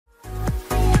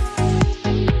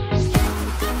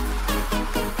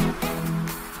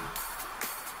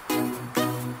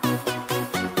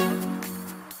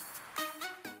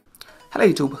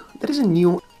Hello YouTube, there is a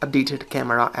new updated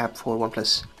camera app for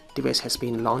OnePlus device has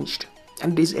been launched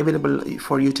and it is available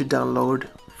for you to download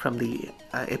from the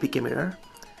APK Mirror.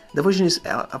 The version is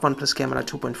a OnePlus Camera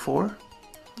 2.4.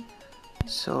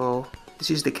 So this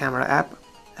is the camera app,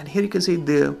 and here you can see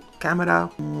the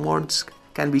camera modes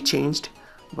can be changed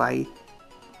by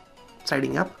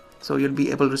sliding up. So you'll be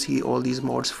able to see all these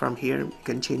modes from here. You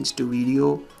can change to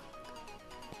video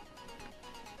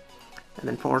and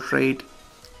then portrait.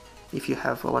 If you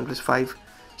have a OnePlus 5,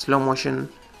 slow motion,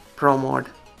 pro mode,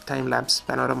 time-lapse,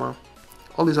 panorama,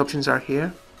 all these options are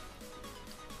here.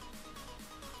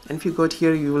 And if you go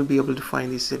here, you will be able to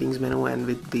find the settings menu and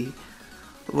with the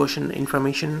version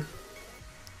information,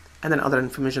 and then other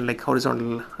information like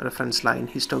horizontal reference line,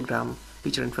 histogram,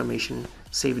 picture information,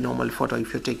 save normal photo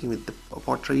if you're taking with the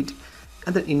portrait,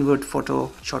 and then invert photo,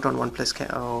 shot on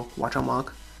OnePlus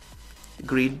watermark,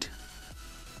 grid,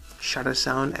 shutter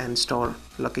sound, and store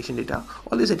location data.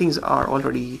 All these settings are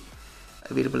already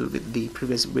available with the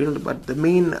previous build, but the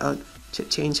main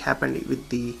change happened with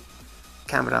the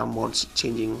camera modes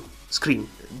changing screen.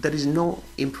 There is no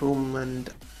improvement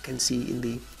you can see in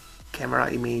the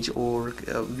camera image or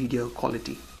video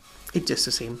quality. It's just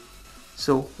the same.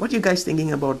 So what you guys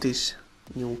thinking about this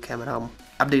new camera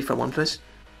update from OnePlus?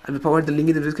 I will provide the link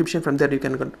in the description. From there you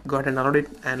can go ahead and download it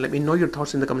and let me know your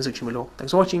thoughts in the comment section below. Thanks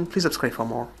for watching. Please subscribe for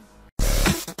more.